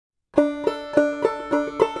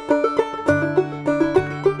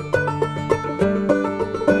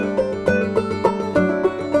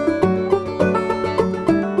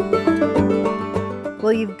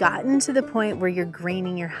gotten to the point where you're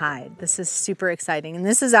graining your hide. This is super exciting. And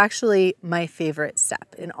this is actually my favorite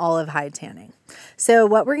step in all of hide tanning. So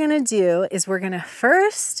what we're gonna do is we're gonna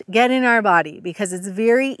first get in our body, because it's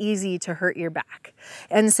very easy to hurt your back.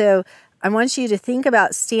 And so I want you to think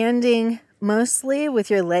about standing mostly with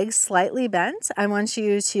your legs slightly bent. I want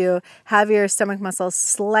you to have your stomach muscles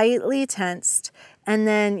slightly tensed and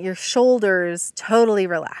then your shoulders totally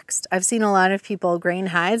relaxed. I've seen a lot of people grain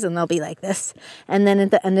hides and they'll be like this. And then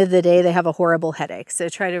at the end of the day, they have a horrible headache. So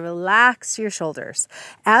try to relax your shoulders.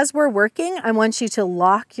 As we're working, I want you to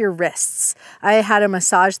lock your wrists. I had a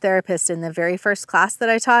massage therapist in the very first class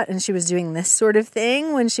that I taught, and she was doing this sort of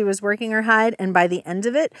thing when she was working her hide. And by the end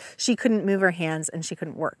of it, she couldn't move her hands and she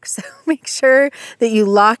couldn't work. So make sure that you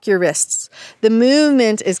lock your wrists. The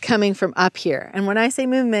movement is coming from up here. And when I say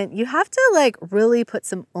movement, you have to like really put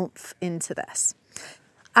some oomph into this.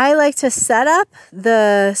 I like to set up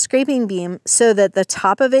the scraping beam so that the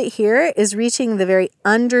top of it here is reaching the very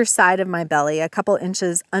underside of my belly, a couple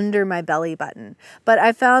inches under my belly button. But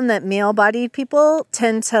I found that male-bodied people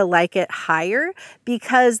tend to like it higher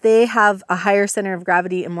because they have a higher center of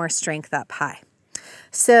gravity and more strength up high.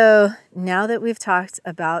 So now that we've talked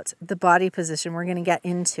about the body position, we're going to get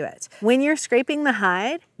into it. When you're scraping the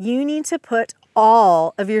hide, you need to put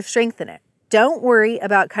all of your strength in it. Don't worry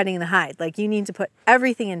about cutting the hide. Like, you need to put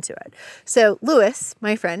everything into it. So Lewis,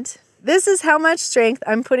 my friend, this is how much strength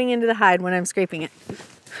I'm putting into the hide when I'm scraping it.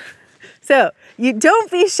 So you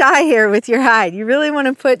don't be shy here with your hide. You really want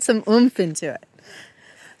to put some oomph into it.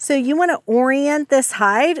 So you want to orient this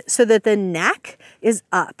hide so that the neck is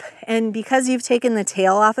up. And because you've taken the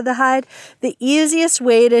tail off of the hide, the easiest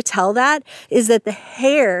way to tell that is that the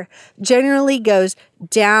hair generally goes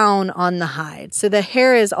down on the hide. So the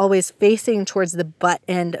hair is always facing towards the butt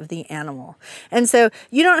end of the animal. And so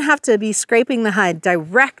you don't have to be scraping the hide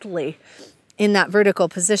directly in that vertical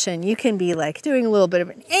position. You can be like doing a little bit of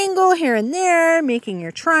an angle here and there, making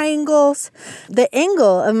your triangles. The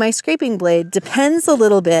angle of my scraping blade depends a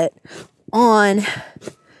little bit on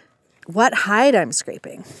what hide I'm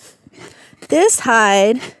scraping. This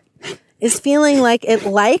hide is feeling like it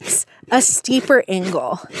likes a steeper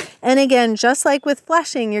angle. And again, just like with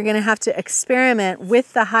fleshing, you're gonna have to experiment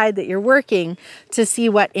with the hide that you're working to see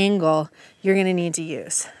what angle you're gonna need to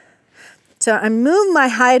use. So I move my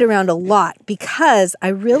hide around a lot because I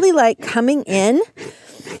really like coming in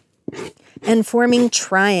and forming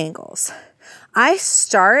triangles. I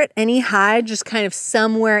start any hide just kind of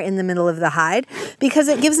somewhere in the middle of the hide because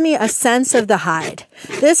it gives me a sense of the hide.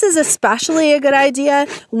 This is especially a good idea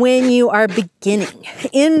when you are beginning.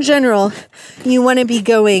 In general, you want to be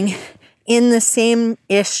going in the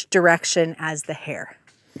same-ish direction as the hair.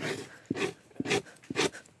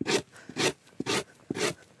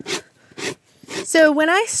 So when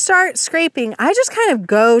I start scraping, I just kind of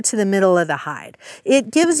go to the middle of the hide.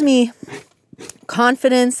 It gives me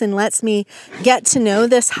confidence and lets me get to know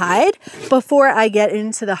this hide before I get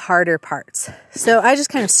into the harder parts. So I just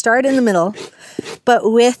kind of start in the middle,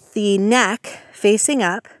 but with the neck facing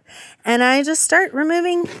up, and I just start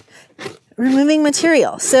removing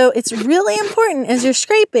material. So it's really important as you're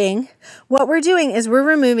scraping, what we're doing is we're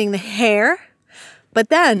removing the hair, but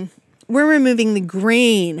then we're removing the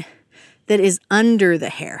grain that is under the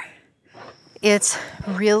hair. It's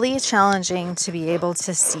really challenging to be able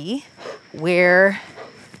to see where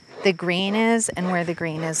the grain is and where the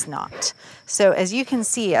grain is not. So as you can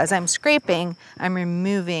see, as I'm scraping, I'm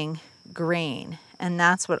removing grain, and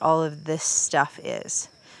that's what all of this stuff is.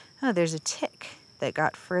 Oh, there's a tick that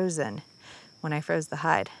got frozen when I froze the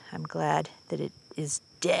hide. I'm glad that it is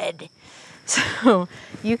dead. So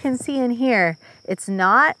you can see in here, it's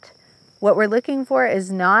not, what we're looking for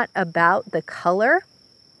is not about the color,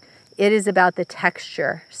 it is about the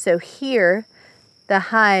texture. So here, the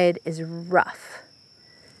hide is rough,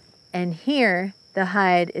 and here, the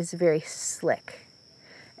hide is very slick.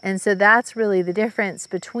 And so that's really the difference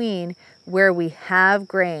between where we have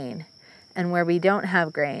grain and where we don't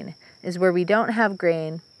have grain, is where we don't have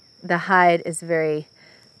grain, the hide is very,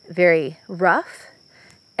 very rough,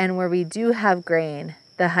 and where we do have grain,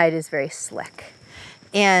 the hide is very slick.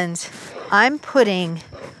 And I'm putting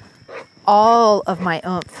all of my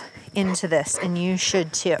oomph into this, and you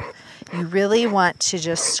should too. You really want to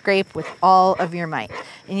just scrape with all of your might.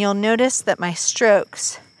 And you'll notice that my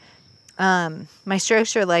strokes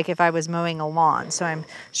are like if I was mowing a lawn. So I'm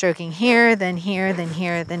stroking here, then here, then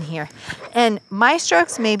here, then here. And my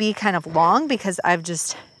strokes may be kind of long because I've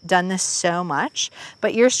just done this so much,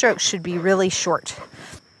 but your strokes should be really short.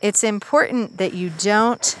 It's important that you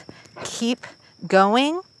don't keep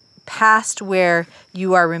going past where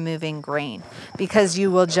you are removing grain, because you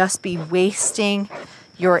will just be wasting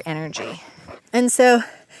your energy. And so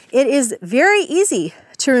it is very easy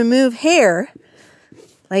to remove hair,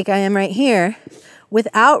 like I am right here,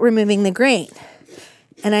 without removing the grain.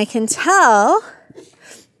 And I can tell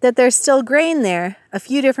that there's still grain there a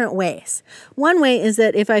few different ways. One way is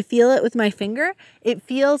that if I feel it with my finger, it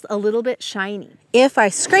feels a little bit shiny. If I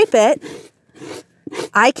scrape it,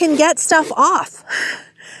 I can get stuff off.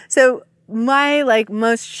 So my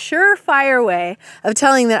most surefire way of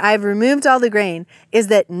telling that I've removed all the grain is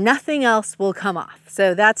that nothing else will come off.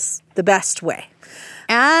 So that's the best way.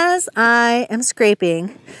 As I am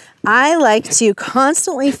scraping, I like to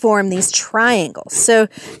constantly form these triangles. So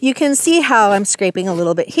you can see how I'm scraping a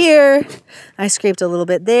little bit here, I scraped a little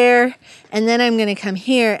bit there, and then I'm going to come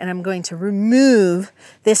here and I'm going to remove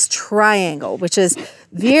this triangle, which is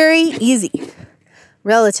very easy,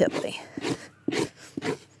 relatively.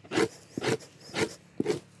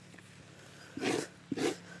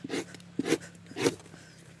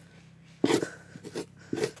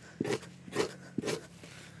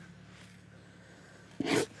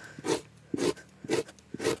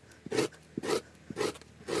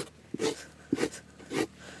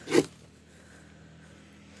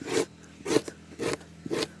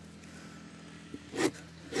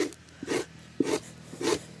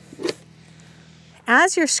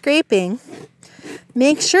 As you're scraping,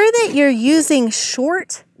 make sure that you're using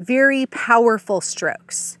short, very powerful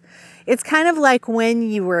strokes. It's kind of like when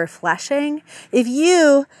you were fleshing. If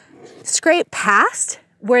you scrape past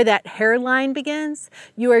where that hairline begins,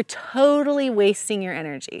 you are totally wasting your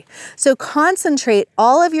energy. So concentrate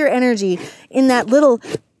all of your energy in that little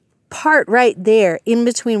part right there, in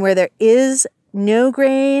between where there is no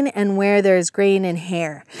grain and where there's grain and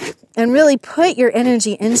hair. And really put your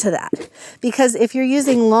energy into that. Because if you're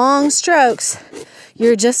using long strokes,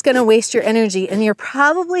 you're just going to waste your energy. And you're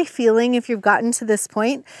probably feeling, if you've gotten to this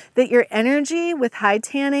point, that your energy with hide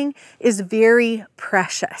tanning is very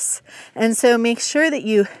precious. And so make sure that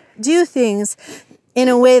you do things in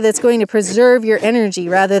a way that's going to preserve your energy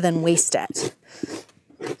rather than waste it.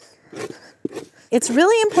 It's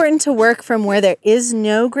really important to work from where there is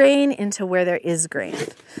no grain into where there is grain,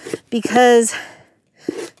 because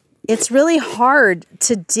it's really hard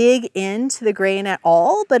to dig into the grain at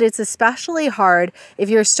all, but it's especially hard if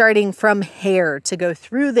you're starting from hair to go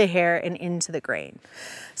through the hair and into the grain.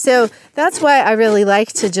 So that's why I really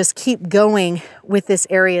like to just keep going with this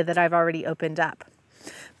area that I've already opened up.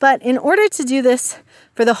 But in order to do this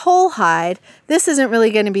for the whole hide, this isn't really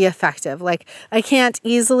going to be effective. Like, I can't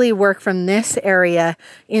easily work from this area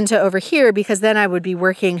into over here, because then I would be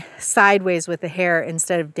working sideways with the hair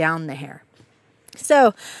instead of down the hair.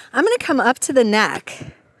 So I'm going to come up to the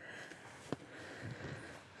neck.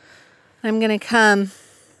 I'm going to come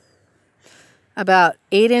about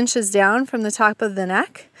 8 inches down from the top of the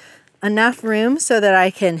neck, enough room so that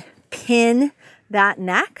I can pin that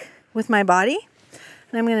neck with my body.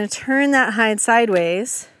 And I'm going to turn that hide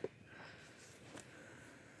sideways.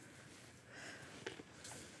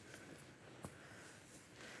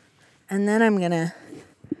 And then I'm going to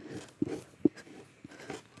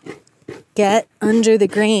get under the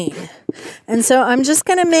grain. And so I'm just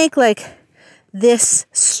going to make like this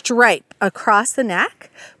stripe across the neck,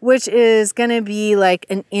 which is going to be like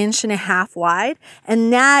 1.5 inches wide.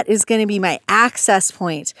 And that is going to be my access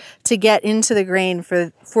point to get into the grain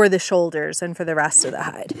for the shoulders and for the rest of the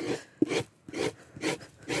hide.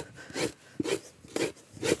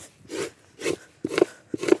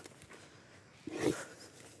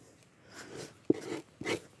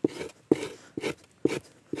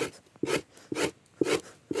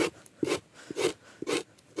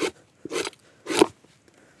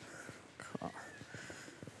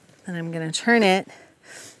 And I'm going to turn it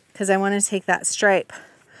because I want to take that stripe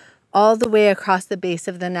all the way across the base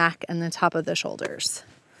of the neck and the top of the shoulders.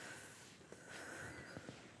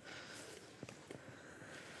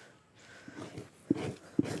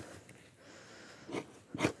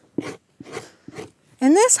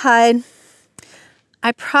 In this hide,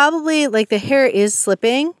 I probably, like, the hair is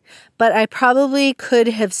slipping, but I probably could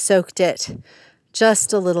have soaked it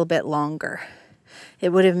just a little bit longer.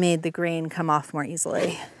 It would have made the grain come off more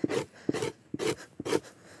easily.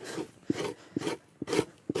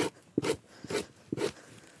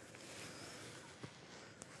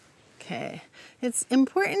 Okay, it's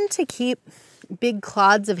important to keep big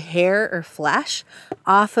clods of hair or flesh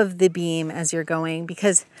off of the beam as you're going,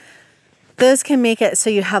 because those can make it so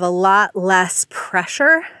you have a lot less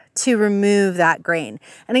pressure to remove that grain.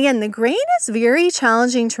 And again, the grain is very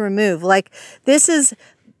challenging to remove. Like, this is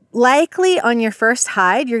likely on your first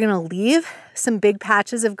hide, you're going to leave some big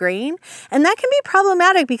patches of grain, and that can be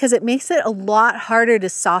problematic because it makes it a lot harder to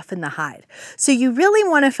soften the hide. So you really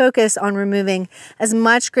want to focus on removing as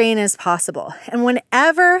much grain as possible. And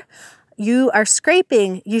whenever you are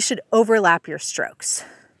scraping, you should overlap your strokes.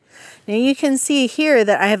 Now you can see here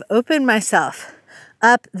that I have opened myself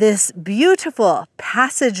up this beautiful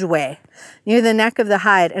passageway near the neck of the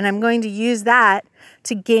hide, and I'm going to use that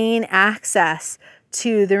to gain access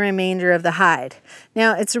to the remainder of the hide.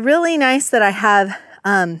 Now it's really nice that I have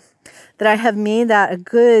made that a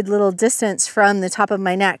good little distance from the top of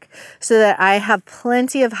my neck so that I have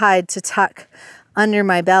plenty of hide to tuck under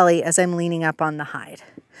my belly as I'm leaning up on the hide.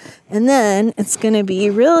 And then it's going to be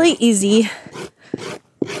really easy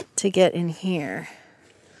to get in here.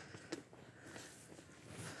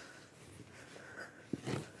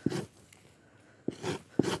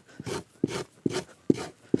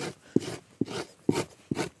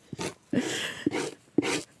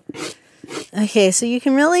 Okay, so you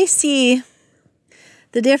can really see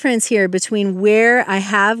the difference here between where I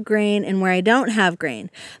have grain and where I don't have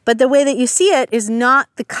grain. But the way that you see it is not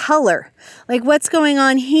the color. Like what's going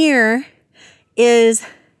on here is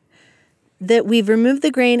that we've removed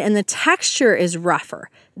the grain and the texture is rougher.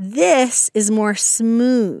 This is more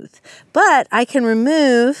smooth, but I can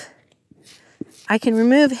remove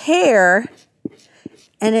hair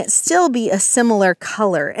and it still be a similar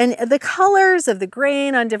color. And the colors of the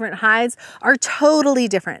grain on different hides are totally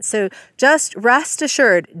different. So just rest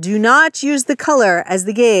assured, do not use the color as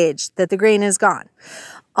the gauge that the grain is gone.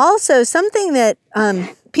 Also, something that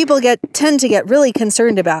people tend to get really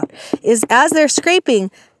concerned about is as they're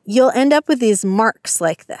scraping, you'll end up with these marks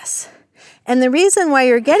like this. And the reason why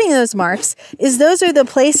you're getting those marks is those are the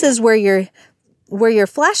places where your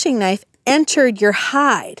fleshing knife entered your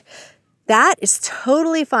hide. That is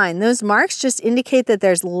totally fine. Those marks just indicate that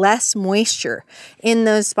there's less moisture in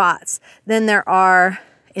those spots than there are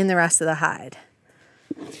in the rest of the hide.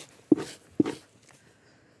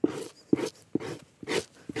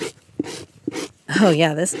 Oh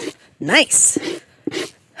yeah, this is nice.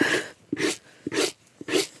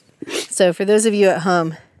 So for those of you at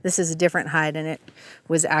home, this is a different hide and it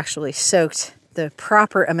was actually soaked the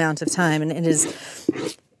proper amount of time, and it is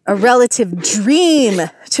a relative dream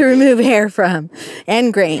to remove hair from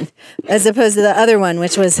and grain, as opposed to the other one,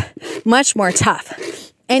 which was much more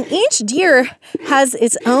tough. And each deer has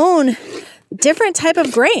its own different type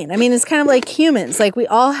of grain. I mean, it's kind of like humans. Like we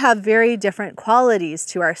all have very different qualities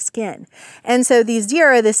to our skin. And so these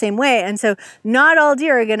deer are the same way. And so not all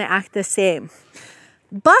deer are going to act the same.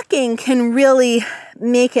 Bucking can really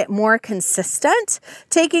make it more consistent,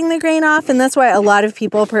 taking the grain off, and that's why a lot of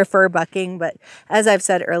people prefer bucking, but as I've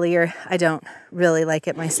said earlier, I don't really like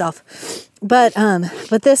it myself. But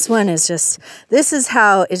this one is just, this is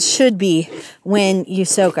how it should be when you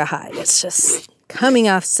soak a hide. It's just coming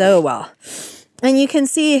off so well. And you can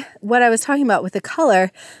see what I was talking about with the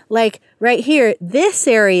color, like right here, this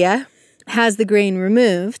area has the grain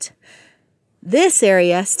removed. This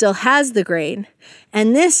area still has the grain,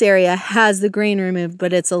 and this area has the grain removed,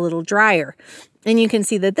 but it's a little drier. And you can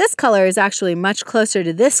see that this color is actually much closer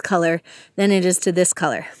to this color than it is to this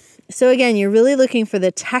color. So again, you're really looking for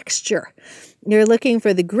the texture. You're looking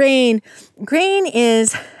for the grain. Grain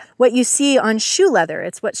is what you see on shoe leather.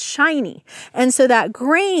 It's what's shiny. And so that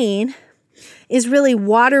grain is really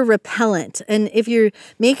water repellent. And if you're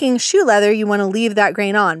making shoe leather, you want to leave that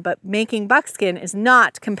grain on, but making buckskin is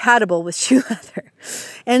not compatible with shoe leather.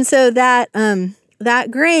 And so that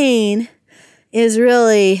grain is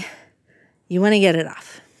really, you want to get it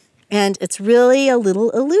off. And it's really a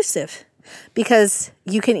little elusive because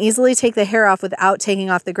you can easily take the hair off without taking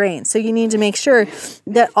off the grain. So you need to make sure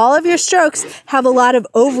that all of your strokes have a lot of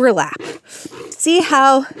overlap. See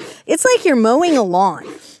how it's like you're mowing a lawn.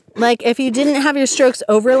 Like if you didn't have your strokes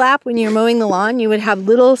overlap when you're mowing the lawn, you would have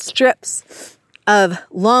little strips of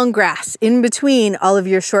long grass in between all of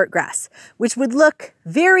your short grass, which would look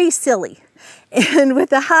very silly. And with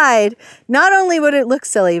the hide, not only would it look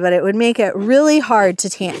silly, but it would make it really hard to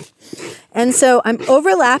tan. And so I'm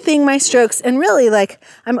overlapping my strokes, and really like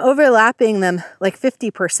I'm overlapping them like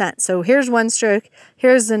 50%. So here's one stroke,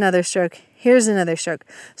 here's another stroke, here's another stroke.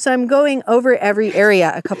 So I'm going over every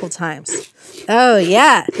area a couple times. Oh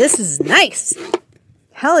yeah, this is nice.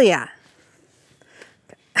 Hell yeah.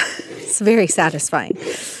 It's very satisfying.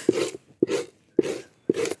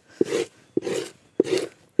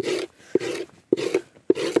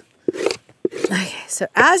 Okay, so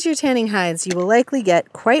as you're tanning hides, you will likely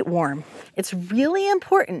get quite warm. it's really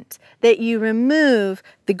important that you remove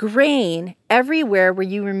the grain everywhere where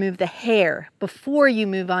you remove the hair before you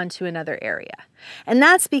move on to another area. And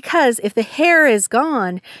that's because if the hair is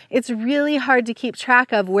gone, it's really hard to keep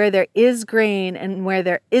track of where there is grain and where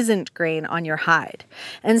there isn't grain on your hide.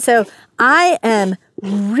 And so I am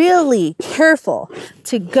really careful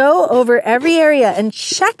to go over every area and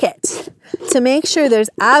check it to make sure there's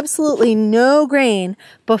absolutely no grain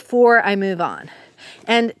before I move on.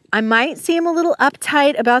 And I might seem a little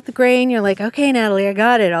uptight about the grain. You're like, okay, Natalie, I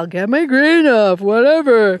got it. I'll get my grain off,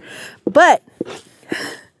 whatever. But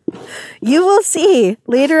you will see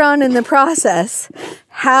later on in the process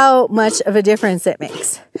how much of a difference it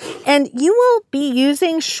makes. And you will be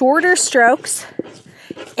using shorter strokes,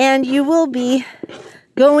 and you will be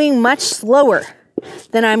going much slower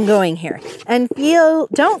than I'm going here. And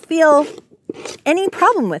don't feel any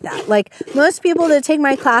problem with that. Like most people that take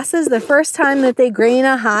my classes, the first time that they grain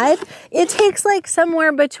a hide, it takes like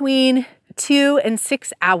somewhere between 2 and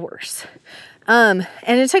 6 hours. And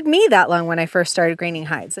it took me that long when I first started graining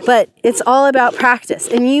hides, but it's all about practice,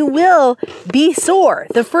 and you will be sore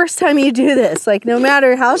the first time you do this. Like no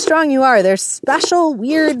matter how strong you are, there's special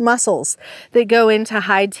weird muscles that go into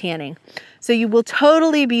hide tanning. So you will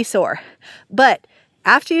totally be sore, but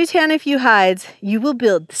after you tan a few hides, you will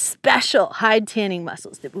build special hide tanning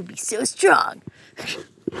muscles that will be so strong.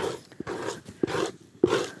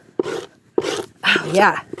 Oh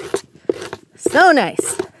yeah, so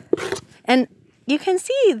nice. And you can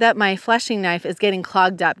see that my fleshing knife is getting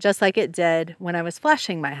clogged up just like it did when I was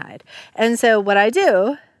fleshing my hide. And so what I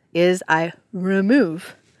do is I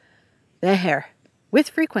remove the hair with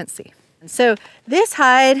frequency. And so this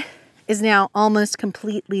hide is now almost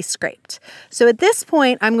completely scraped. So at this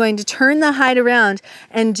point, I'm going to turn the hide around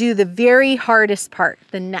and do the very hardest part,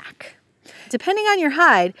 the neck. Depending on your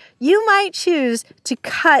hide, you might choose to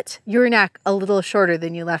cut your neck a little shorter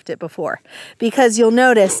than you left it before, because you'll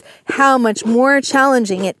notice how much more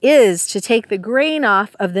challenging it is to take the grain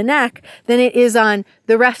off of the neck than it is on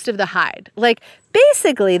the rest of the hide. Like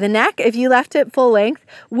basically the neck, if you left it full length,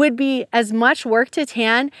 would be as much work to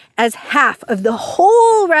tan as half of the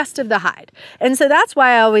whole rest of the hide. And so that's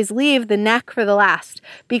why I always leave the neck for the last,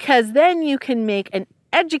 because then you can make an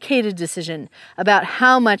educated decision about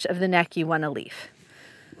how much of the neck you want to leave.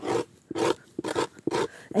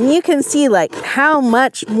 And you can see like how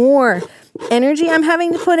much more energy I'm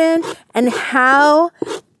having to put in and how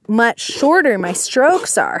much shorter my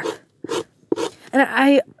strokes are. And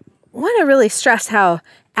I want to really stress how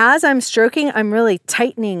as I'm stroking, I'm really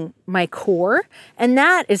tightening my core, and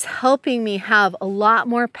that is helping me have a lot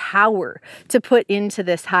more power to put into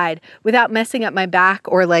this hide without messing up my back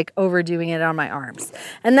or like overdoing it on my arms.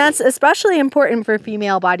 And that's especially important for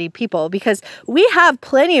female-bodied people because we have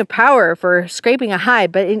plenty of power for scraping a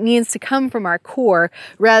hide, but it needs to come from our core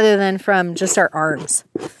rather than from just our arms.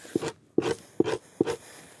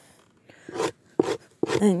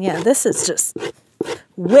 And yeah, this is just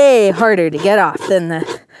way harder to get off than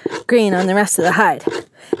the grain on the rest of the hide.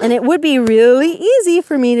 And it would be really easy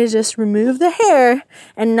for me to just remove the hair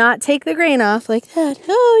and not take the grain off like that.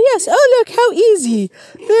 Oh yes, oh look how easy.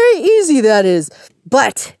 Very easy that is.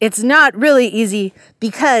 But it's not really easy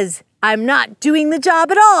because I'm not doing the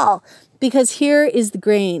job at all, because here is the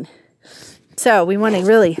grain. So we want to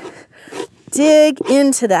really dig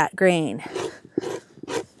into that grain.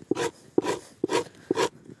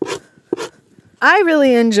 I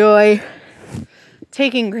really enjoy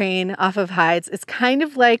taking grain off of hides. It's kind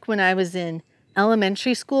of like when I was in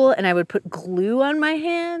elementary school and I would put glue on my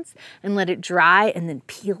hands and let it dry and then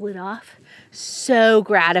peel it off. So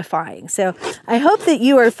gratifying. So I hope that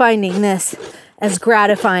you are finding this as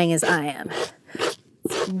gratifying as I am.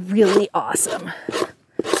 It's really awesome.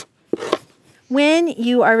 When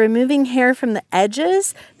you are removing hair from the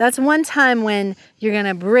edges, that's one time when you're going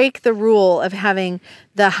to break the rule of having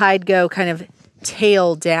the hide go kind of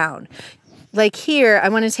tail down. Like here, I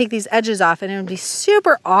want to take these edges off and it would be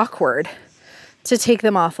super awkward to take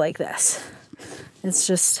them off like this. It's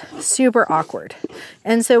just super awkward.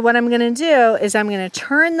 And so what I'm going to do is I'm going to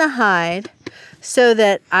turn the hide so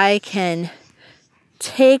that I can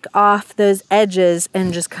take off those edges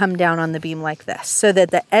and just come down on the beam like this so that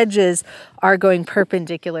the edges are going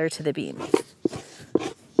perpendicular to the beam.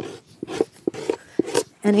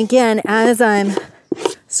 And again, as I'm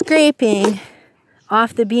scraping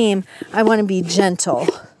off the beam, I want to be gentle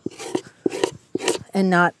and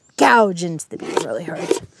not gouge into the beam really hard.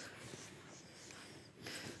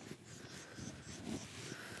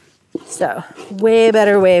 So, way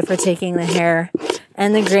better way for taking the hair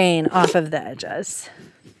and the grain off of the edges.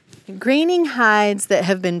 Graining hides that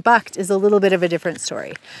have been bucked is a little bit of a different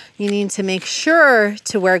story. You need to make sure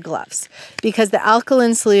to wear gloves because the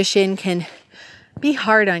alkaline solution can be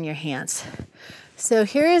hard on your hands. So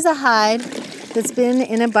here is a hide that's been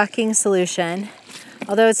in a bucking solution.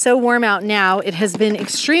 Although it's so warm out now, it has been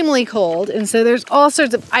extremely cold, and so there's all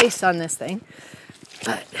sorts of ice on this thing.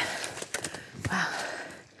 But wow.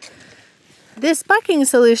 This bucking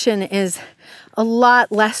solution is a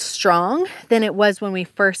lot less strong than it was when we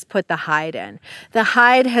first put the hide in. The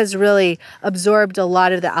hide has really absorbed a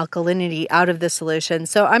lot of the alkalinity out of the solution,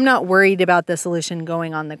 so I'm not worried about the solution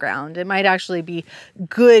going on the ground. It might actually be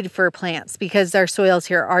good for plants because our soils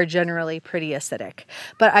here are generally pretty acidic.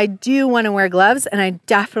 But I do want to wear gloves, and I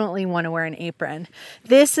definitely want to wear an apron.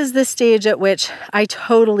 This is the stage at which I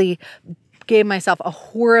totally gave myself a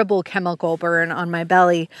horrible chemical burn on my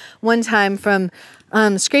belly one time from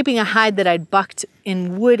scraping a hide that I'd bucked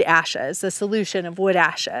in wood ashes, a solution of wood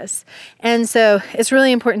ashes. And so it's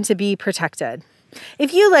really important to be protected.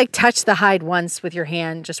 If you touch the hide once with your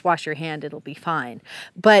hand, just wash your hand, it'll be fine.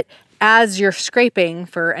 But as you're scraping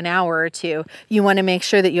for an hour or two, you want to make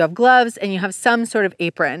sure that you have gloves and you have some sort of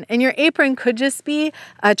apron. And your apron could just be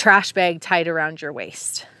a trash bag tied around your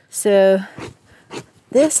waist. So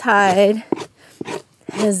this hide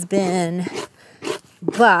has been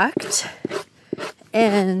bucked,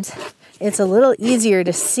 and it's a little easier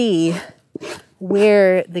to see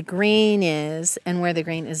where the grain is and where the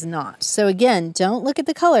grain is not. So again, don't look at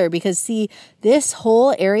the color because see, this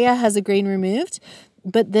whole area has a grain removed,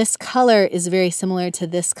 but this color is very similar to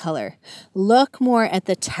this color. Look more at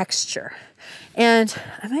the texture. And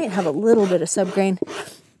I might have a little bit of subgrain.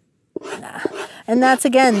 And that's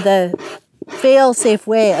again the fail-safe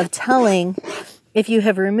way of telling if you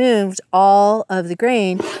have removed all of the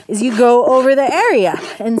grain is you go over the area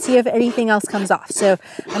and see if anything else comes off. So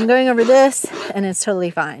I'm going over this and it's totally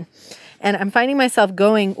fine. And I'm finding myself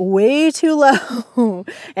going way too low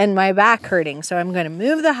and my back hurting. So I'm going to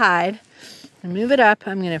move the hide and move it up.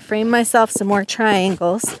 I'm going to frame myself some more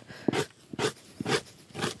triangles.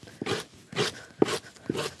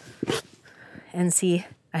 And see,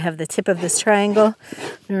 I have the tip of this triangle.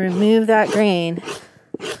 I'm going to remove that grain.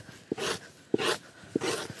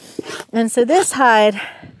 And so this hide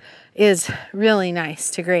is really nice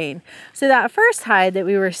to grain. So that first hide that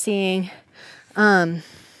we were seeing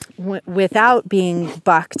without being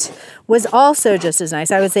bucked was also just as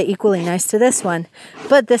nice. I would say equally nice to this one.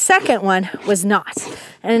 But the second one was not.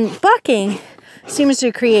 And bucking seems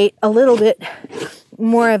to create a little bit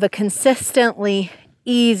more of a consistently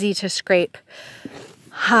easy to scrape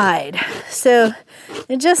hide. So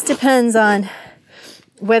it just depends on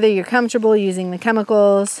whether you're comfortable using the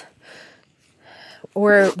chemicals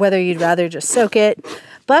or whether you'd rather just soak it.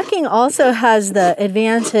 Bucking also has the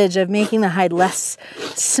advantage of making the hide less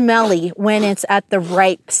smelly when it's at the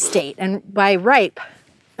ripe state. And by ripe,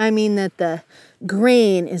 I mean that the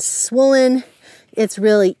grain is swollen, it's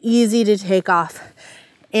really easy to take off,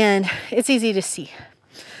 and it's easy to see.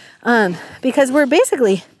 Because we're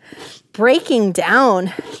basically breaking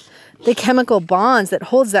down the chemical bonds that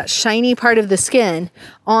holds that shiny part of the skin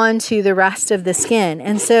onto the rest of the skin.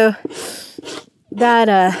 And so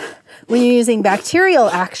that when you're using bacterial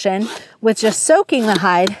action with just soaking the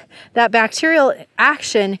hide, that bacterial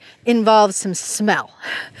action involves some smell.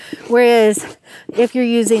 Whereas if you're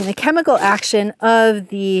using the chemical action of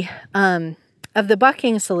the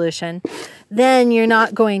bucking solution, then you're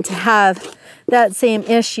not going to have that same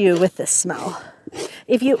issue with the smell.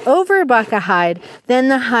 If you overbuck a hide, then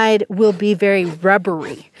the hide will be very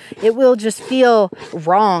rubbery. It will just feel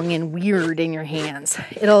wrong and weird in your hands.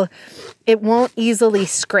 It won't easily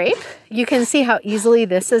scrape. You can see how easily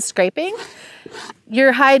this is scraping.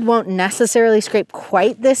 Your hide won't necessarily scrape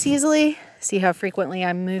quite this easily. See how frequently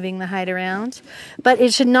I'm moving the hide around? But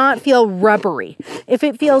it should not feel rubbery. If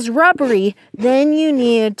it feels rubbery, then you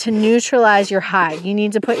need to neutralize your hide. You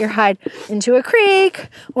need to put your hide into a creek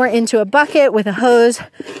or into a bucket with a hose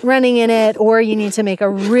running in it, or you need to make a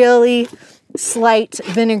really slight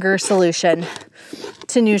vinegar solution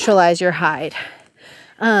to neutralize your hide.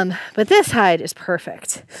 But this hide is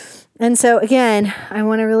perfect. And so again, I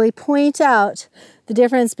want to really point out the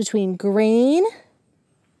difference between grain,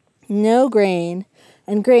 no grain,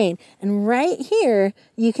 and grain. And right here,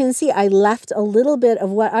 you can see I left a little bit of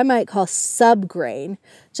what I might call subgrain,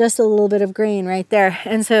 just a little bit of grain right there.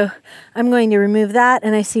 And so I'm going to remove that,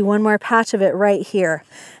 and I see one more patch of it right here.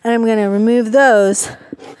 And I'm going to remove those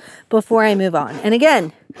before I move on. And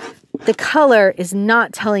again, the color is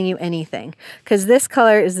not telling you anything because this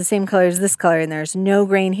color is the same color as this color, and there's no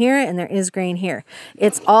grain here and there is grain here.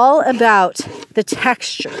 It's all about the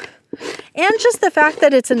texture. And just the fact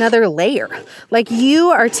that it's another layer. Like you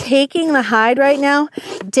are taking the hide right now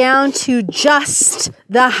down to just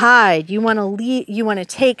the hide. You want to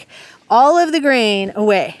take all of the grain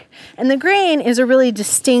away. And the grain is a really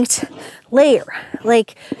distinct layer.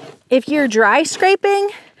 Like if you're dry scraping,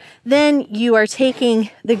 then you are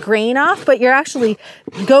taking the grain off, but you're actually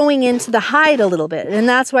going into the hide a little bit. And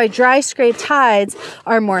that's why dry scraped hides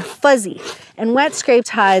are more fuzzy and wet scraped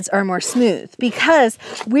hides are more smooth, because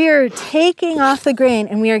we're taking off the grain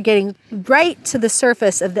and we are getting right to the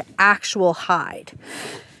surface of the actual hide.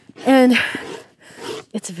 And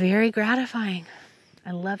it's very gratifying.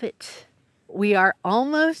 I love it. We are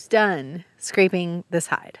almost done scraping this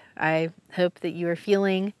hide. I hope that you are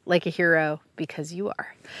feeling like a hero, because you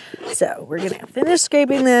are. So we're gonna finish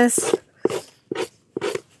scraping this.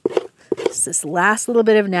 Just this last little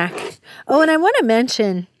bit of neck. Oh, and I wanna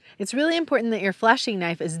mention, it's really important that your fleshing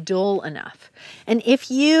knife is dull enough. And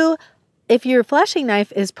if your fleshing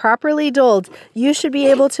knife is properly dulled, you should be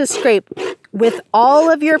able to scrape with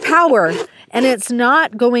all of your power, and it's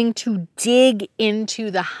not going to dig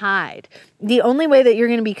into the hide. The only way that you're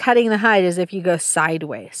going to be cutting the hide is if you go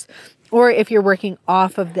sideways, or if you're working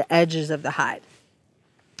off of the edges of the hide.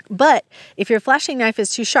 But if your fleshing knife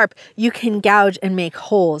is too sharp, you can gouge and make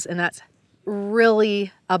holes, and that's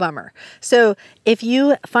really a bummer. So if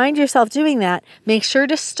you find yourself doing that, make sure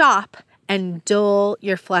to stop and dull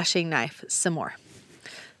your fleshing knife some more.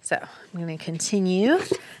 So I'm going to continue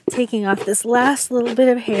taking off this last little bit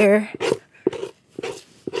of hair.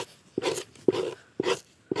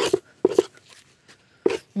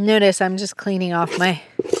 Notice I'm just cleaning off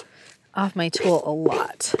my tool a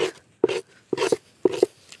lot.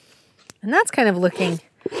 And that's kind of looking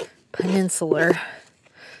peninsular.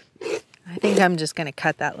 I think I'm just going to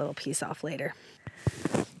cut that little piece off later.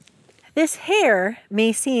 This hair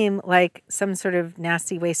may seem like some sort of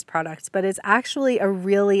nasty waste product, but it's actually a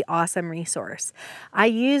really awesome resource. I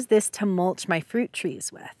use this to mulch my fruit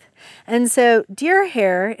trees with. And so deer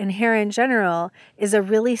hair and hair in general is a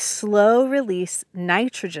really slow release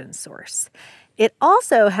nitrogen source. It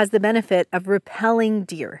also has the benefit of repelling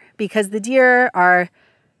deer, because the deer are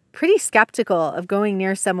pretty skeptical of going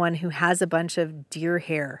near someone who has a bunch of deer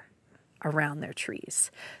hair around their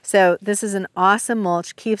trees. So this is an awesome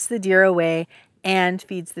mulch, keeps the deer away and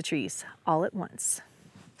feeds the trees all at once.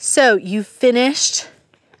 So you've finished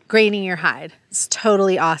graining your hide. It's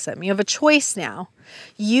totally awesome. You have a choice now.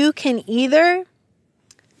 You can either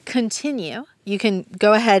continue, you can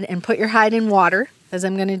go ahead and put your hide in water, as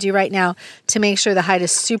I'm going to do right now, to make sure the hide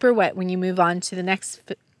is super wet when you move on to the next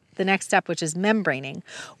step, which is membraning.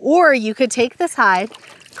 Or you could take this hide,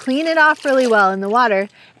 clean it off really well in the water,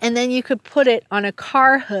 and then you could put it on a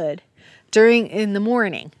car hood in the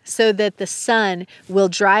morning so that the sun will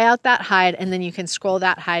dry out that hide, and then you can scroll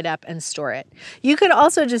that hide up and store it. You could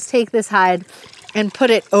also just take this hide and put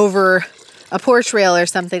it over a porch rail or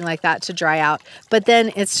something like that to dry out, but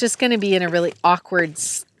then it's just going to be in a really awkward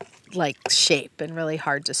shape and really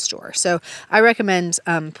hard to store. So I recommend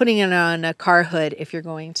putting it on a car hood if you're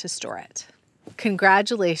going to store it.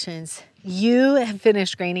 Congratulations, you have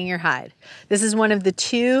finished graining your hide. This is one of the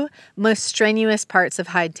 2 most strenuous parts of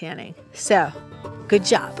hide tanning. So, good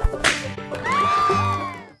job.